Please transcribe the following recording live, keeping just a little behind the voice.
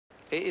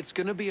It's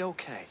gonna be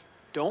okay.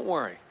 Don't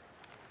worry.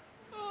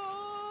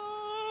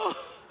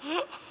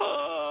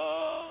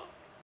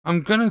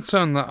 I'm gonna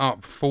turn that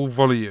up full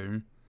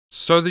volume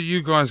so that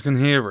you guys can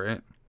hear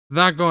it.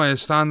 That guy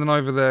is standing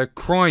over there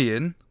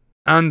crying,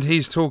 and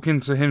he's talking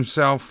to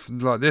himself.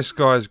 Like, this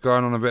guy's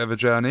going on a bit of a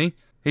journey.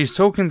 He's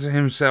talking to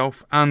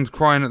himself and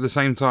crying at the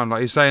same time.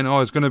 Like, he's saying,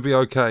 oh, it's gonna be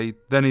okay.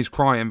 Then he's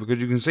crying because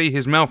you can see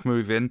his mouth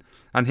moving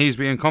and he's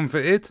being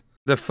comforted.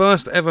 The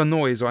first ever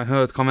noise I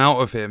heard come out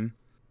of him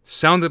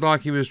sounded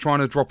like he was trying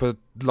to drop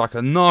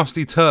a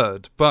nasty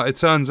turd, but it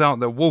turns out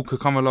that Walker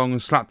come along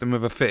and slapped him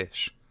with a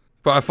fish.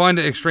 But I find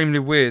it extremely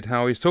weird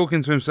how he's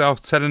talking to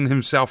himself, telling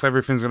himself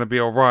everything's going to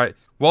be alright,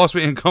 whilst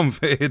being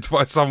comforted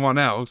by someone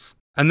else,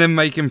 and then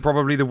making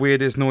probably the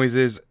weirdest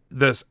noises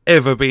that's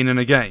ever been in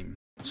a game.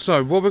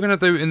 So what we're going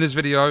to do in this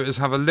video is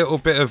have a little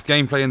bit of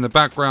gameplay in the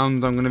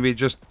background. I'm going to be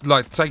just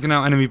like taking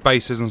out enemy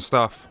bases and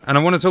stuff. And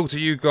I want to talk to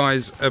you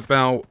guys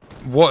about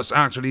what's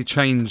actually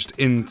changed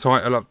in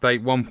title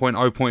update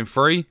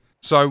 1.0.3.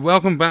 So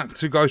welcome back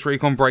to Ghost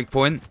Recon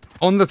Breakpoint.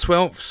 On the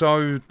 12th,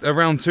 so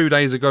around 2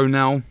 days ago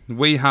now,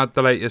 we had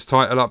the latest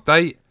title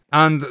update.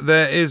 And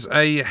there is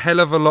a hell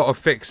of a lot of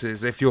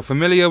fixes. If you're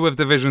familiar with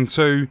Division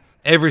 2,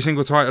 every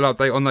single title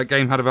update on that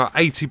game had about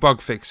 80 bug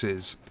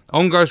fixes.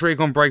 On Ghost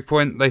Recon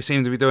Breakpoint, they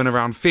seem to be doing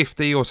around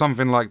 50 or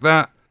something like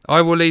that.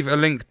 I will leave a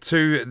link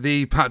to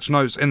the patch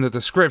notes in the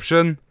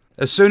description.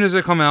 As soon as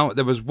it come out,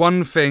 there was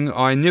one thing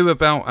I knew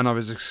about and I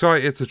was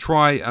excited to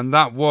try, and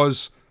that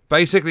was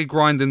basically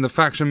grinding the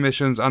faction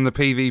missions and the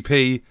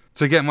PvP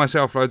to get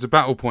myself loads of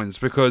battle points,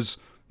 because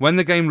when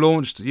the game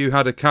launched, you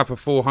had a cap of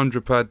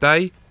 400 per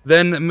day.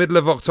 Then, middle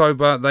of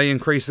October, they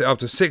increased it up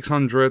to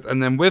 600,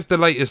 and then with the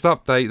latest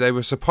update, they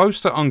were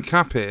supposed to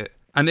uncap it.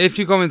 And if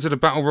you go into the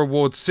battle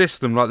rewards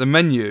system, like the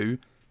menu,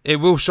 it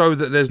will show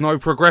that there's no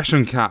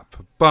progression cap.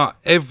 But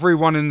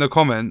everyone in the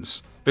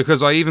comments,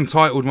 because I even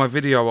titled my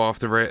video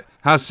after it,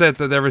 has said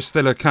that there is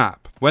still a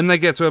cap. When they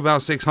get to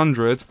about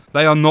 600,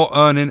 they are not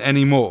earning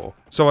any more.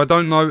 So I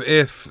don't know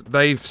if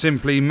they've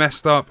simply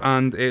messed up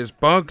and it's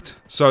bugged,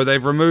 so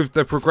they've removed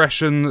the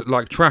progression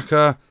like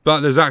tracker,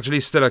 but there's actually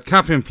still a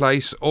cap in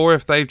place, or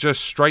if they've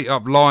just straight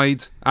up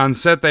lied and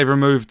said they've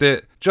removed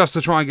it just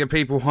to try and get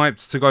people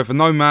hyped to go for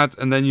Nomad,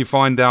 and then you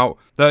find out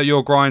that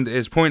your grind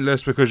is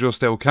pointless because you're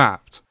still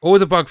capped. All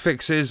the bug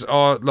fixes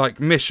are like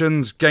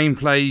missions,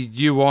 gameplay,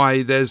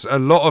 UI. There's a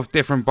lot of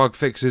different bug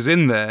fixes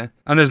in there,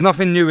 and there's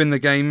nothing new in the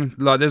game.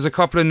 Like, there's a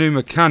couple of new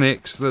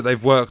mechanics that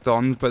they've worked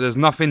on, but there's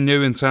nothing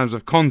new in terms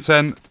of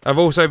content. I've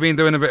also been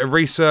doing a bit of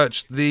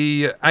research.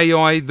 The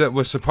AI that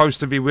was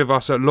supposed to be with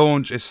us at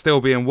launch is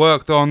still being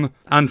worked on,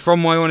 and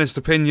from my honest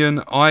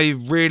opinion, I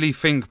really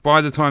think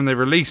by the time they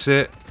release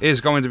it, it's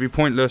going to be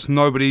pointless.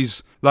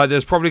 Nobody's, like,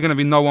 there's probably going to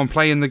be no one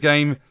playing the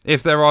game.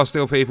 If there are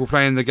still people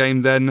playing the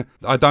game, then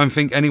I don't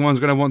think anyone's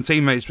going to want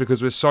teammates,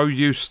 because we're so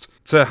used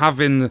to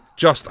having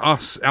just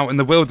us out in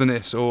the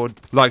wilderness or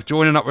like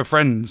joining up with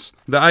friends.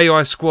 The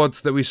AI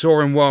squads that we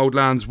saw in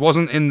Wildlands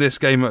wasn't in this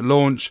game at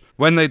launch.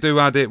 When they do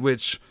add it,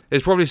 which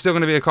is probably still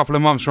going to be a couple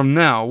of months from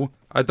now,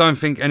 I don't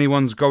think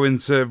anyone's going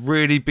to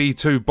really be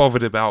too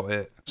bothered about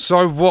it.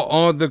 So what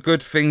are the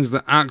good things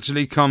that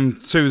actually come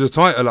to the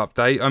title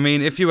update? I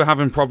mean, if you were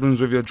having problems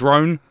with your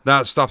drone,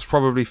 that stuff's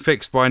probably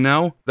fixed by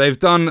now. They've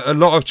done a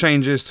lot of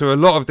changes to a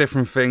lot of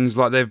different things,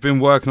 like they've been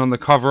working on the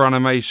cover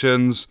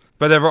animations,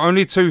 but there are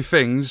only two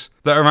things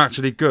that are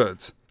actually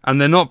good. And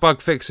they're not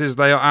bug fixes,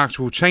 they are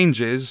actual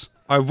changes.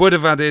 I would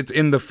have added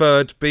in the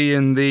third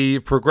being the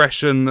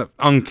progression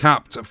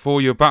uncapped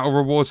for your battle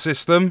reward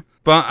system,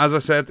 but as I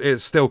said,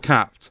 it's still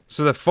capped.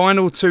 So the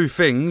final two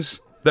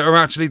things that are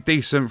actually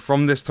decent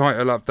from this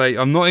title update,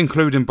 I'm not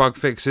including bug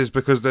fixes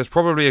because there's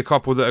probably a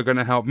couple that are going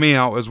to help me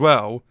out as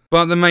well,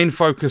 but the main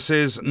focus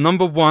is,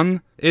 number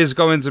one is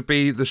going to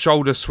be the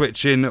shoulder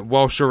switching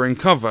whilst you're in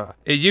cover.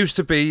 It used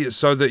to be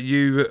so that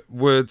you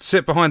would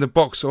sit behind a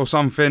box or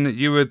something,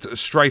 you would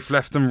strafe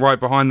left and right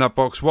behind that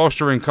box whilst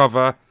you're in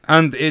cover,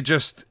 and it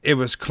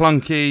was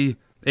clunky.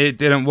 It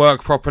didn't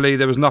work properly,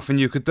 there was nothing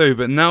you could do.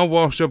 But now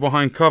whilst you're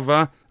behind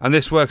cover, and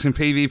this works in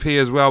PvP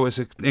as well, it's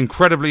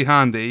incredibly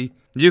handy.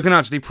 You can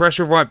actually press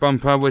your right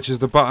bumper, which is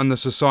the button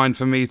that's assigned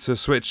for me to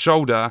switch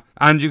shoulder,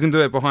 and you can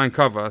do it behind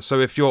cover. So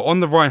if you're on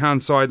the right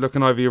hand side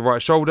looking over your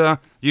right shoulder,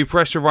 you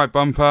press your right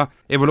bumper,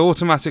 it will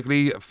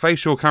automatically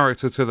face your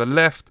character to the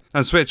left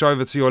and switch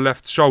over to your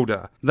left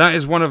shoulder. That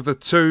is one of the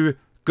two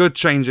good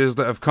changes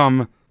that have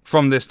come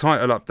from this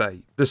title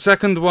update. The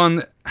second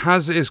one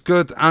has its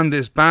good and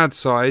its bad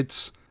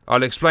sides.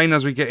 I'll explain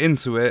as we get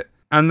into it.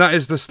 And that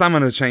is the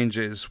stamina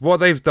changes.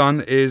 What they've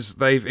done is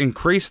they've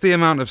increased the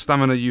amount of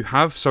stamina you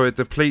have, so it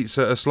depletes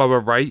at a slower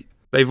rate.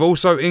 They've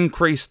also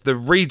increased the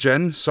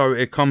regen, so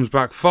it comes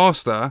back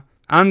faster.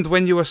 And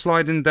when you are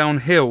sliding down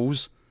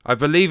hills, I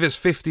believe it's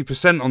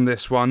 50% on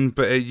this one,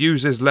 but it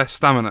uses less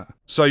stamina.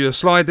 So you're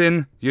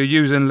sliding, you're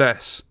using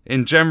less.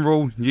 In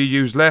general, you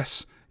use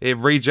less. It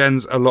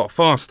regens a lot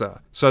faster.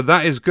 So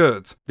that is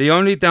good. The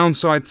only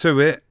downside to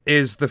it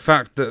is the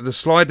fact that the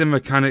sliding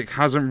mechanic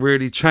hasn't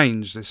really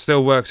changed. It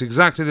still works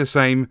exactly the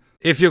same.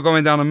 if you're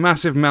going down a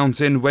massive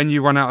mountain, when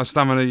you run out of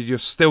stamina, you're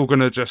still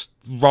going to just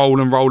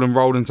roll and roll and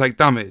roll and take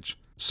damage.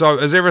 So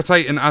as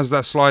irritating as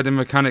that sliding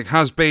mechanic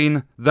has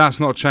been, that's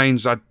not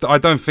changed. I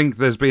don't think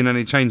there's been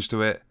any change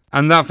to it.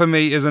 And that for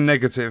me is a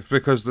negative,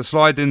 because the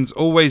sliding's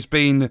always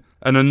been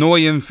an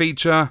annoying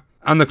feature.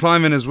 And the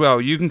climbing as well.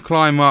 You can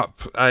climb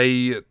up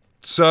a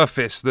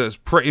surface that's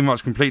pretty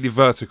much completely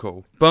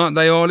vertical. But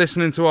they are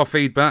listening to our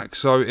feedback,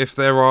 so if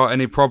there are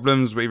any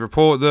problems, we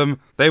report them.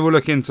 They will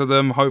look into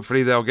them.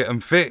 Hopefully they'll get them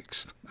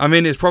fixed. I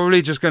mean, it's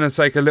probably just going to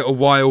take a little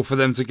while for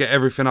them to get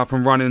everything up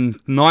and running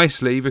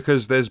nicely,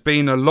 because there's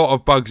been a lot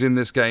of bugs in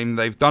this game.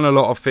 They've done a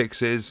lot of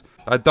fixes.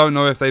 I don't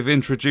know if they've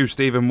introduced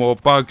even more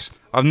bugs.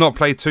 I've not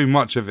played too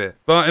much of it.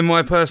 But in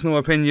my personal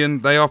opinion,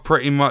 they are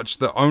pretty much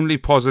the only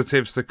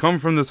positives to come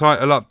from the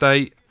title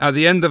update. At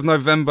the end of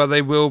November,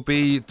 they will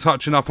be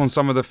touching up on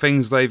some of the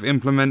things they've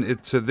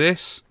implemented to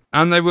this.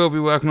 And they will be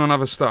working on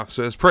other stuff.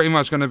 So it's pretty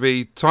much going to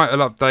be title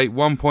update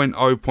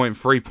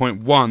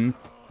 1.0.3.1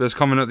 that's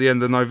coming at the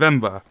end of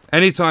November.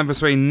 Anytime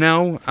between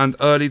now and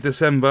early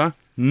December,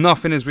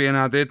 nothing is being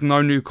added,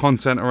 no new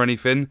content or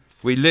anything.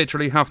 We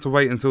literally have to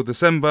wait until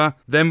December.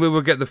 Then we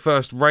will get the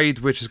first raid,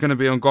 which is going to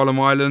be on Gollum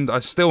Island. I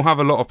still have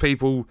a lot of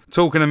people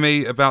talking to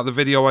me about the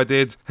video I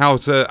did, how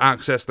to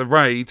access the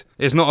raid.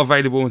 It's not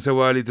available until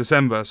early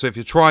December. So if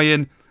you're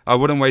trying, I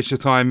wouldn't waste your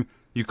time.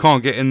 You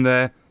can't get in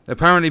there.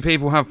 Apparently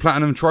people have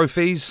platinum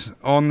trophies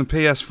on the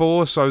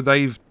PS4, so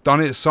they've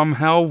done it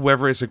somehow.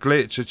 Whether it's a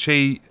glitch, a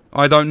cheat,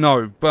 I don't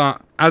know.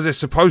 But as it's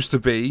supposed to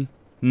be,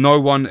 no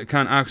one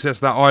can access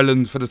that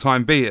island for the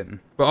time being.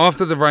 But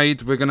after the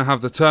raid, we're going to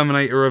have the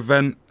Terminator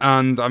event,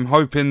 and I'm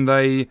hoping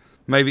they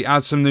maybe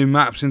add some new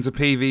maps into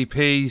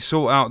PvP,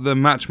 sort out the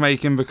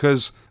matchmaking,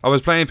 because I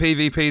was playing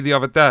PvP the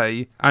other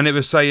day, and it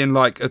was saying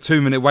like a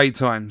 2-minute wait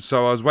time.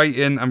 So I was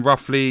waiting, and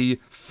roughly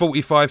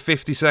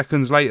 45-50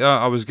 seconds later,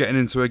 I was getting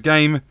into a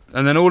game,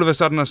 and then all of a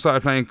sudden I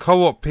started playing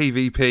co-op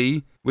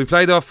PvP. We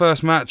played our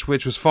first match,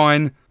 which was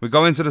fine. We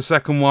go into the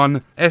second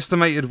one.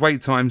 Estimated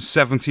wait time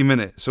 70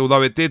 minutes,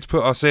 although it did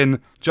put us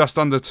in just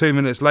under 2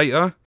 minutes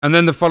later. And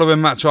then the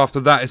following match after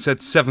that, it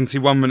said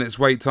 71 minutes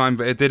wait time,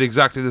 but it did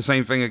exactly the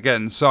same thing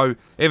again. So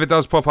if it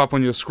does pop up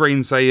on your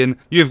screen saying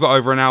you've got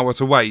over an hour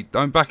to wait,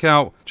 don't back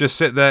out, just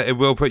sit there, it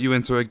will put you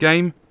into a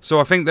game. So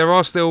I think there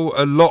are still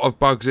a lot of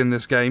bugs in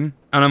this game,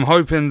 and I'm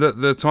hoping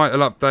that the title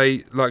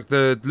update, like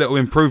the little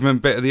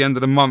improvement bit at the end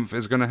of the month,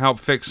 is going to help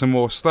fix some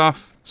more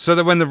stuff, so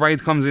that when the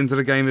raid comes into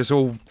the game, it's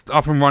all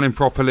up and running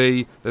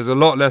properly, there's a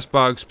lot less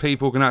bugs,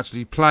 people can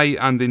actually play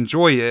and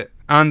enjoy it.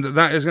 And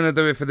that is going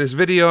to do it for this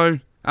video.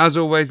 As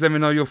always, let me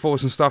know your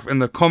thoughts and stuff in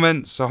the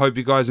comments. I hope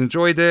you guys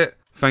enjoyed it.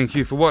 Thank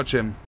you for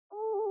watching.